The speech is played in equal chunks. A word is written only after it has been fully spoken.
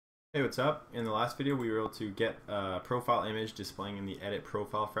Hey, what's up? In the last video we were able to get a profile image displaying in the edit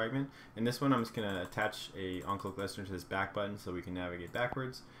profile fragment. In this one I'm just going to attach a on-click listener to this back button so we can navigate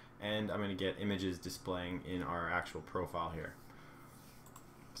backwards, and I'm going to get images displaying in our actual profile here.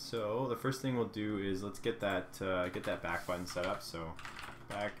 So the first thing we'll do is let's get that back button set up. So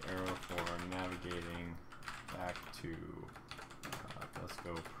back arrow for navigating back to let's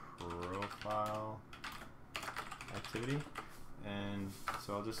go profile activity. And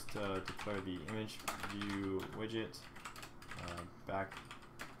so I'll just declare the image view widget back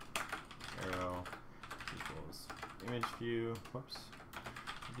arrow equals image view,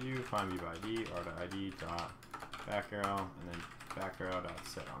 view find view by id r.id dot back arrow, and then back arrow dot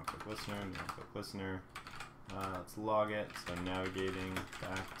set on click listener, and on click listener. Let's log it. So navigating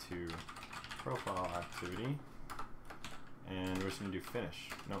back to profile activity, and we're just gonna do finish.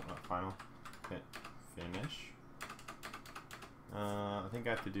 Nope, not final. Finish. I think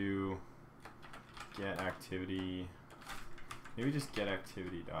I have to do get activity, maybe just get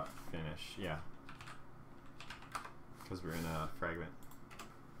activity dot finish, yeah, because we're in a fragment.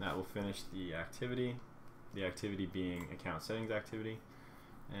 That will finish the activity being account settings activity,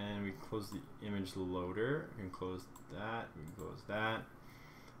 and we close the image loader. We can close that, we can close that,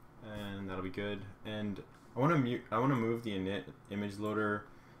 and that'll be good. And I want to move the init image loader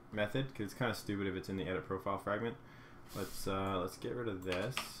method because it's kind of stupid if it's in the edit profile fragment. Let's get rid of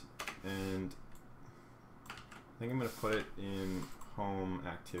this, and I think I'm going to put it in home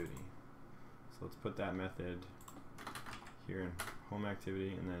activity. So let's put that method here in home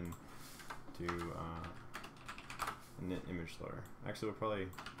activity, and then do init image loader. Actually, we'll probably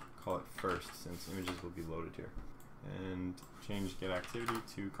call it first since images will be loaded here, and change get activity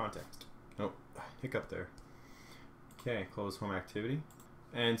to context. Oh, hiccup there. Okay, close home activity.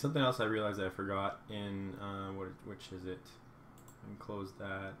 And something else I realized I forgot in which is it? And close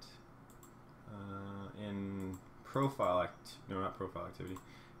that in not profile activity.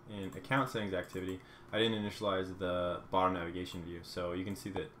 In account settings activity, I didn't initialize the bottom navigation view, so you can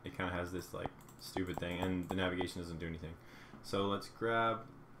see that it kind of has this like stupid thing, and the navigation doesn't do anything. So let's grab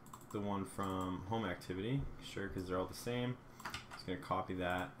the one from home activity, sure, because they're all the same. Just gonna copy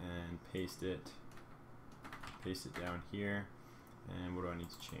that and paste it down here. And what do I need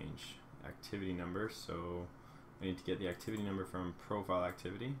to change? Activity number. So I need to get the activity number from profile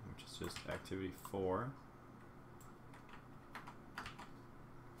activity, which is just activity 4.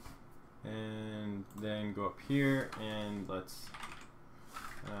 And then go up here and let's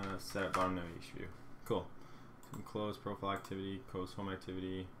set up bottom navigation view. Cool. So we can close profile activity, close home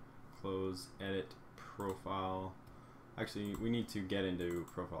activity, close edit profile. Actually, we need to get into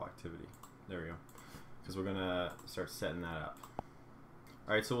profile activity. There we go. Because we're gonna start setting that up.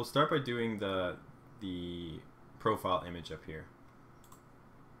 Alright, so we'll start by doing the profile image up here.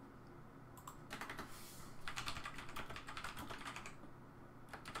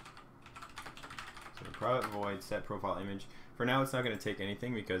 So private void set profile image. For now it's not going to take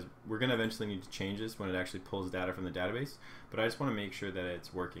anything because we're going to eventually need to change this when it actually pulls data from the database, but I just want to make sure that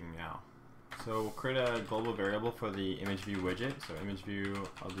it's working now. So we'll create a global variable for the image view widget. So image view,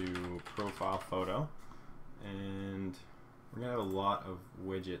 I'll do profile photo, and we're going to have a lot of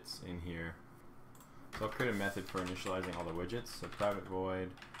widgets in here. So I'll create a method for initializing all the widgets. So private void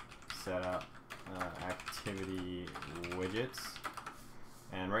setup activity widgets.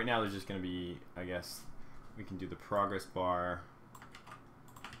 And right now there's just going to be, I guess, we can do the progress bar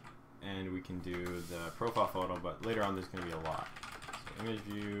and we can do the profile photo, but later on there's going to be a lot. So image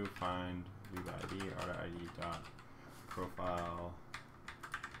view find view by id r.id dot profile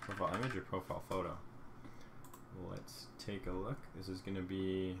image or profile photo. Let's take a look. This is going to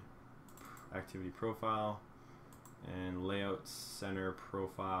be activity profile and layout center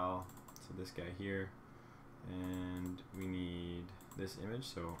profile. So this guy here, and we need this image,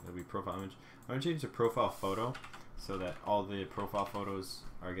 so it'll be profile image. I'm going to change to profile photo so that all the profile photos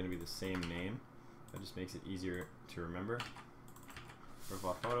are going to be the same name. That just makes it easier to remember.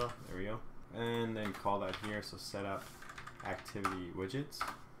 Profile photo, there we go. And then call that here, so set up activity widgets.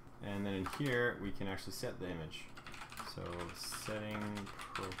 And then in here we can actually set the image. So setting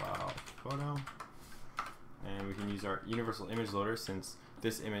profile photo, and we can use our universal image loader since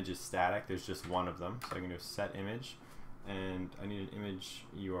this image is static. There's just one of them, so I can do set image, and I need an image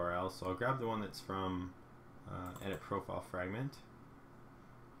URL. So I'll grab the one that's from edit profile fragment.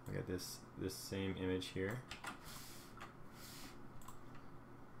 I got this same image here.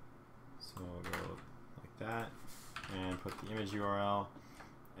 So I'll go like that and put the image URL.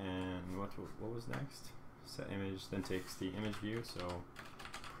 And what was next? Set image, then takes the image view, so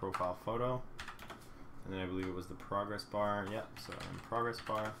profile photo, and then I believe it was the progress bar. Yep, so in progress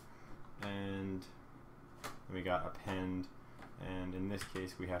bar and we got append, and in this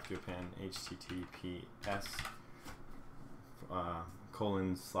case we have to append https ://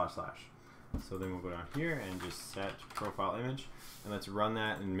 So then we'll go down here and just set profile image, and let's run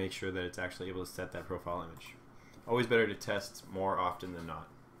that and make sure that it's actually able to set that profile image. Always better to test more often than not.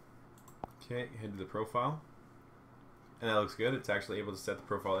 Okay, head to the profile, and that looks good. It's actually able to set the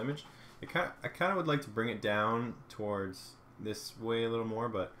profile image. I kind of would like to bring it down towards this way a little more,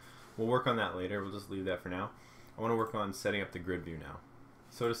 but we'll work on that later. We'll just leave that for now. I want to work on setting up the grid view now.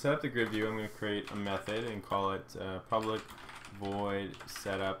 So to set up the grid view, I'm going to create a method and call it public void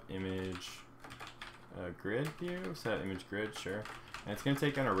setup image grid view. Set image grid, sure. And it's going to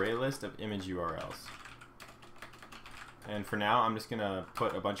take an array list of image URLs. And for now, I'm just going to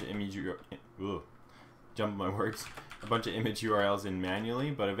put a bunch of image a bunch of image URLs in manually,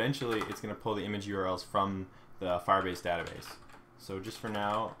 but eventually it's going to pull the image URLs from the Firebase database. So just for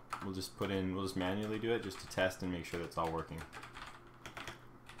now, we'll just manually do it just to test and make sure that's all working.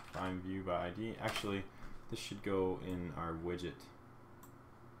 Find view by ID. Actually, this should go in our widget.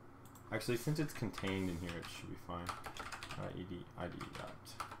 Actually, since it's contained in here, it should be fine. ID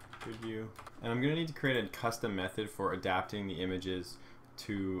view. And I'm going to need to create a custom method for adapting the images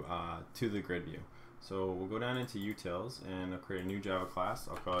to the grid view. So we'll go down into utils and I'll create a new Java class.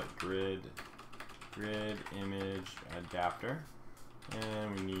 I'll call it grid image adapter,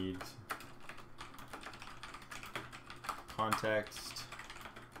 and we need context,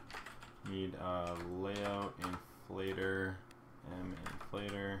 need a layout inflator,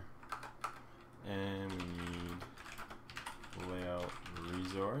 inflator, and we need layout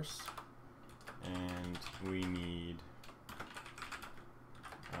resource, and we need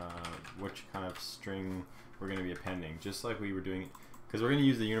which kind of string we're going to be appending, just like we were doing, because we're going to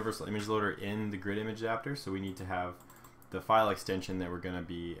use the universal image loader in the grid image adapter, so we need to have the file extension that we're going to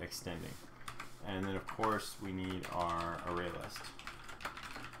be extending. And then of course we need our array list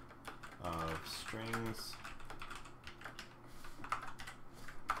of strings.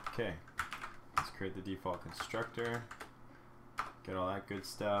 Okay, let's create the default constructor, get all that good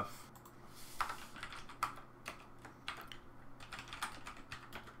stuff.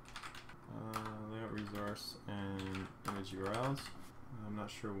 Layout resource and image URLs. I'm not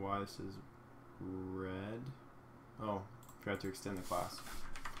sure why this is red. Oh, forgot to extend the class.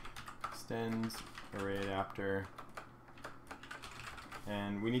 Extends array adapter.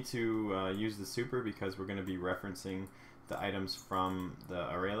 And we need to use the super because we're going to be referencing the items from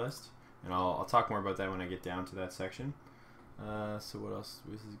the array list. And I'll talk more about that when I get down to that section. So what else?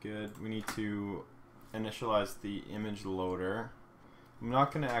 This is good. We need to initialize the image loader. I'm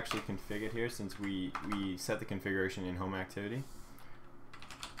not going to actually configure it here since we set the configuration in home activity.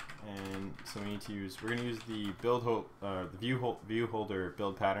 And so we're going to use the view holder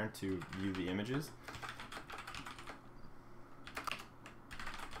build pattern to view the images.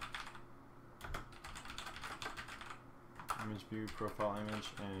 Image view, profile image,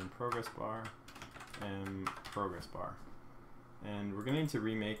 and progress bar, and progress bar. And we're going to need to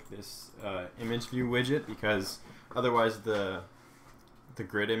remake this image view widget because otherwise the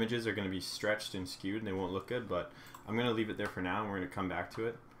grid images are going to be stretched and skewed and they won't look good, but I'm going to leave it there for now and we're going to come back to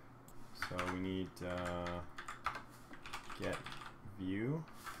it. So we need get view,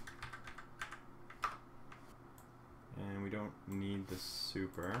 and we don't need the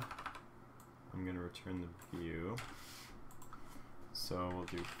super. I'm going to return the view. So we'll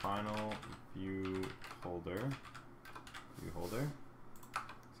do final view holder,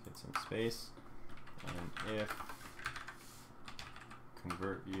 let's get some space, and if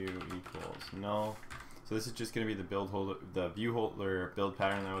convert view equals null. So this is just going to be the view holder build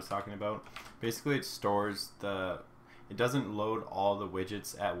pattern that I was talking about. Basically, it stores it doesn't load all the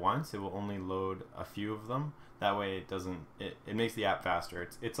widgets at once. It will only load a few of them. That way, it makes the app faster.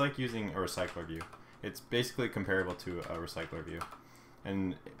 It's like using a recycler view. It's basically comparable to a recycler view.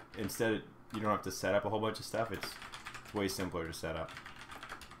 And instead, you don't have to set up a whole bunch of stuff. It's way simpler to set up.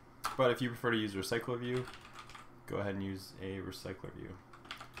 But if you prefer to use recycler view, go ahead and use a recycler view.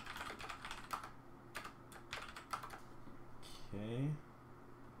 Okay.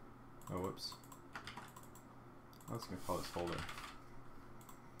 Oh, whoops. I was going to call this holder.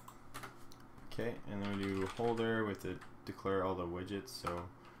 Okay, and then we do holder with the declare all the widgets. So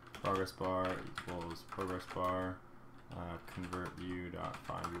progress bar equals progress bar, convert view dot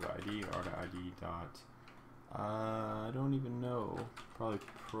find view ID, r.id dot I don't even know. Probably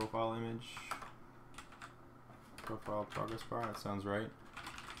profile image. Profile progress bar, that sounds right.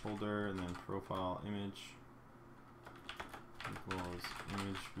 Folder and then profile image equals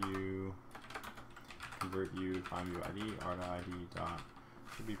image view, convert view, find view ID, r.id dot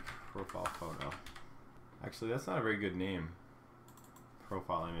should be profile photo. Actually, that's not a very good name.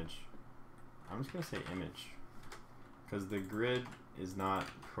 Profile image. I'm just gonna say image, because the grid is not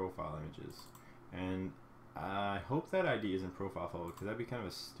profile images. And I hope that ID isn't profile photo, because that'd be kind of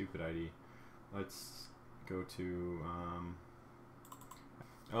a stupid ID. Let's go to,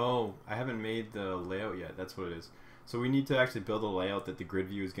 oh, I haven't made the layout yet. That's what it is. So we need to actually build a layout that the grid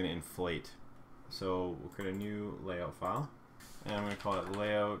view is going to inflate. So we'll create a new layout file, and I'm going to call it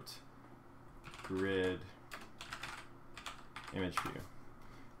layout grid image view.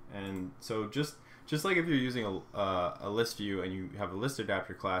 And so just like if you're using a list view and you have a list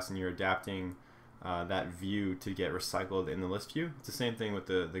adapter class and you're adapting that view to get recycled in the list view, it's the same thing with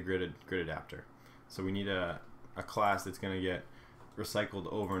the grid adapter. So we need a class that's going to get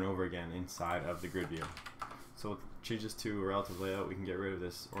recycled over and over again inside of the grid view. So we'll change this to a relative layout. We can get rid of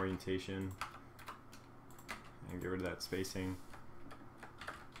this orientation and get rid of that spacing.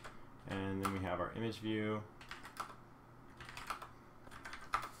 And then we have our image view.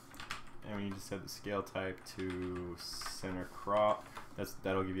 And we need to set the scale type to center crop.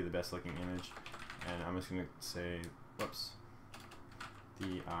 That'll give you the best looking image. And I'm just going to say, whoops,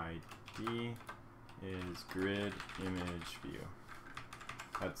 the ID is grid image view.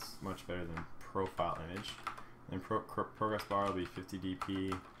 That's much better than profile image. And progress bar will be 50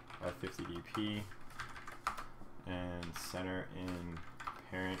 dp by 50 dp, and center in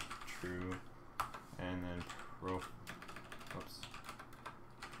parent true, and then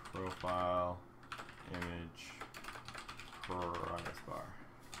profile image progress bar.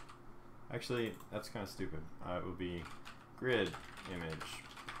 Actually, that's kind of stupid. It would be grid image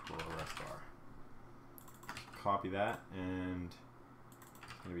progress bar. Copy that, and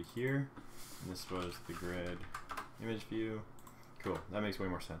it's going to be here. And this was the grid image view. Cool, that makes way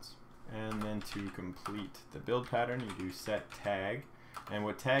more sense. And then to complete the build pattern, you do set tag. And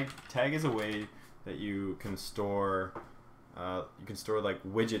what tag is a way that you can store like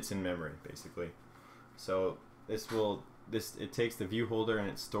widgets in memory, basically. So it takes the view holder and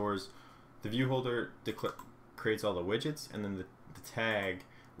it stores the view holder, creates all the widgets, and then the tag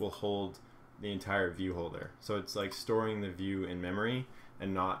will hold the entire view holder. So it's like storing the view in memory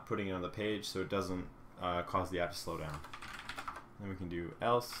and not putting it on the page, so it doesn't cause the app to slow down. Then we can do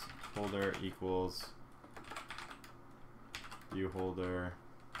else holder equals view holder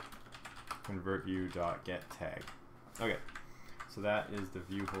convert view dot get tag. Okay, so that is the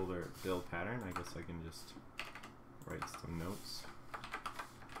view holder build pattern. I guess I can just write some notes.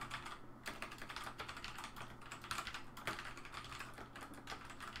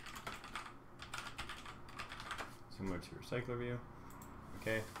 Similar to recycler view.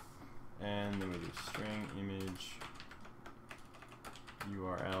 Okay, and then we do string image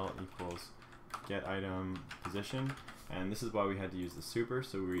URL equals get item position, and this is why we had to use the super,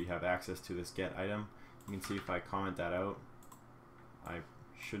 so we have access to this get item. You can see if I comment that out, I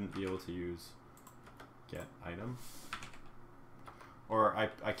shouldn't be able to use get item, or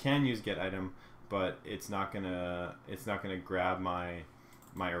I can use get item, but it's not gonna grab my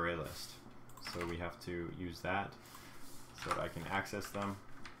array list. So we have to use that so that I can access them.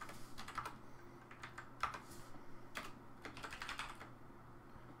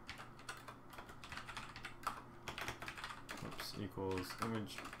 Whoops, equals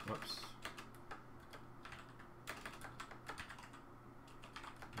image, whoops.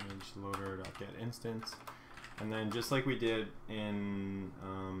 Image loader.get instance. And then just like we did in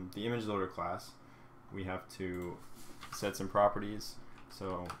the image loader class, we have to set some properties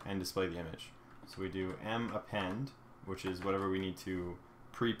and display the image. So we do append, which is whatever we need to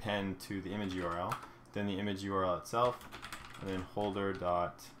prepend to the image URL, then the image URL itself, and then holder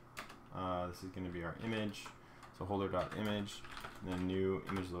dot, this is going to be our image, so holder dot image, and then new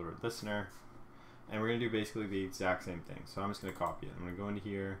image loader listener, and we're going to do basically the exact same thing. So I'm just going to copy it. I'm going to go into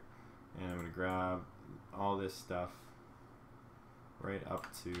here, and I'm going to grab all this stuff right up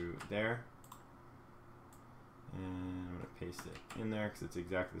to there, and I'm going to paste it in there because it's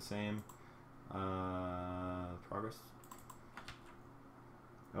exactly the same. Progress.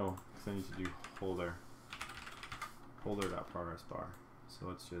 Oh, because I need to do holder.progress bar. So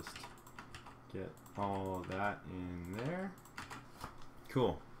let's just get all of that in there.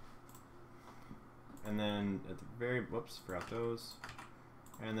 Cool. And then at the very, whoops, forgot those.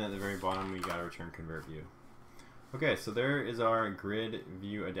 And then at the very bottom, we gotta return convert view. Okay, so there is our grid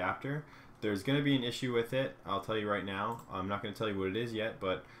view adapter. There's going to be an issue with it. I'll tell you right now. I'm not going to tell you what it is yet,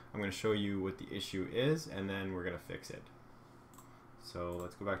 but I'm going to show you what the issue is, and then we're going to fix it. So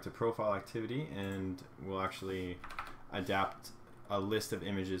let's go back to profile activity, and we'll actually adapt a list of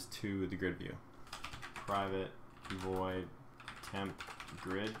images to the grid view. Private void temp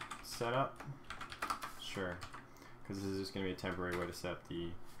grid setup? Sure, because this is just going to be a temporary way to set the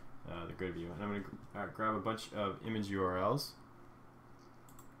grid view. And I'm going to grab a bunch of image URLs.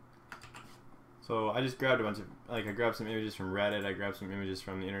 So I just grabbed a bunch of, I grabbed some images from Reddit, I grabbed some images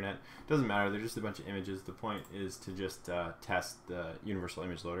from the internet. Doesn't matter, they're just a bunch of images. The point is to just test the universal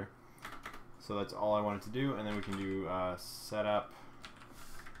image loader. So that's all I wanted to do, and then we can do setup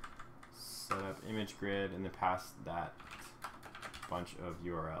image grid, and then pass that bunch of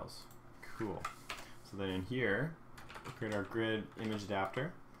URLs. Cool. So then in here, we'll create our grid image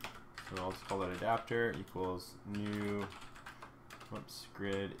adapter. So I'll just call that adapter equals new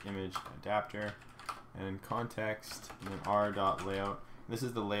grid image adapter, and context, and then r.layout. This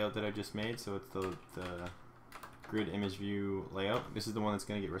is the layout that I just made, so it's the grid image view layout. This is the one that's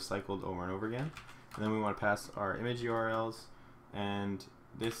going to get recycled over and over again. And then we want to pass our image URLs, and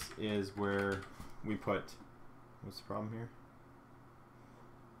this is where we put, what's the problem here?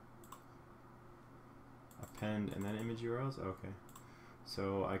 Append and then image URLs? Okay.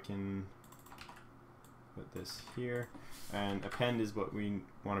 So I can put this here, and append is what we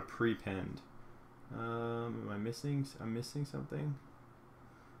want to prepend. Am I missing? I'm missing something.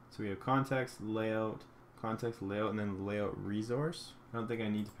 So we have context, layout, and then layout resource. I don't think I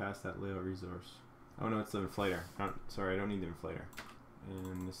need to pass that layout resource. Oh no, it's the inflator. Sorry, I don't need the inflator.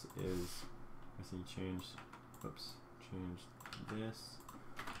 And this is, I see change this. Let's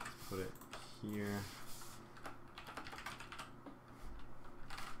put it here.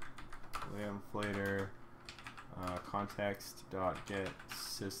 Layout inflator. Context.get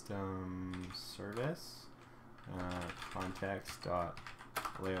system service,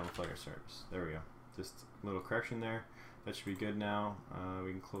 context.layout inflator service. There we go. Just a little correction there. That should be good now.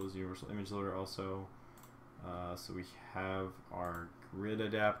 We can close the universal image loader also. So we have our grid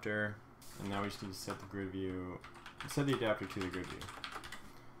adapter, and now we just need to set the grid view, set the adapter to the grid view.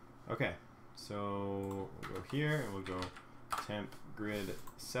 Okay, so we'll go here and we'll go temp grid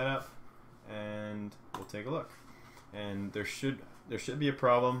setup, and we'll take a look. And there should be a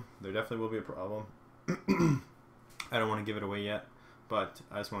problem. There definitely will be a problem. I don't want to give it away yet, but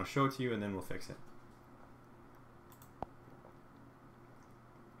I just want to show it to you, and then we'll fix it.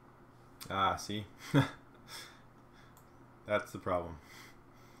 Ah, see? That's the problem.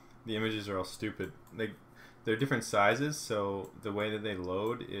 The images are all stupid. They're different sizes, so the way that they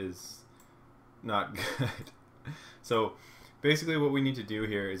load is not good. So basically what we need to do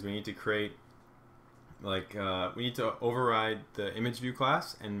here is we need to create, we need to override the image view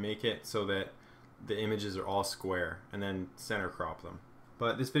class and make it so that the images are all square, and then center crop them.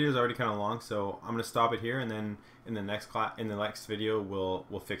 But this video is already kind of long, so I'm going to stop it here, and then in the next video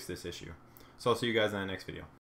we'll fix this issue. So I'll see you guys in the next video.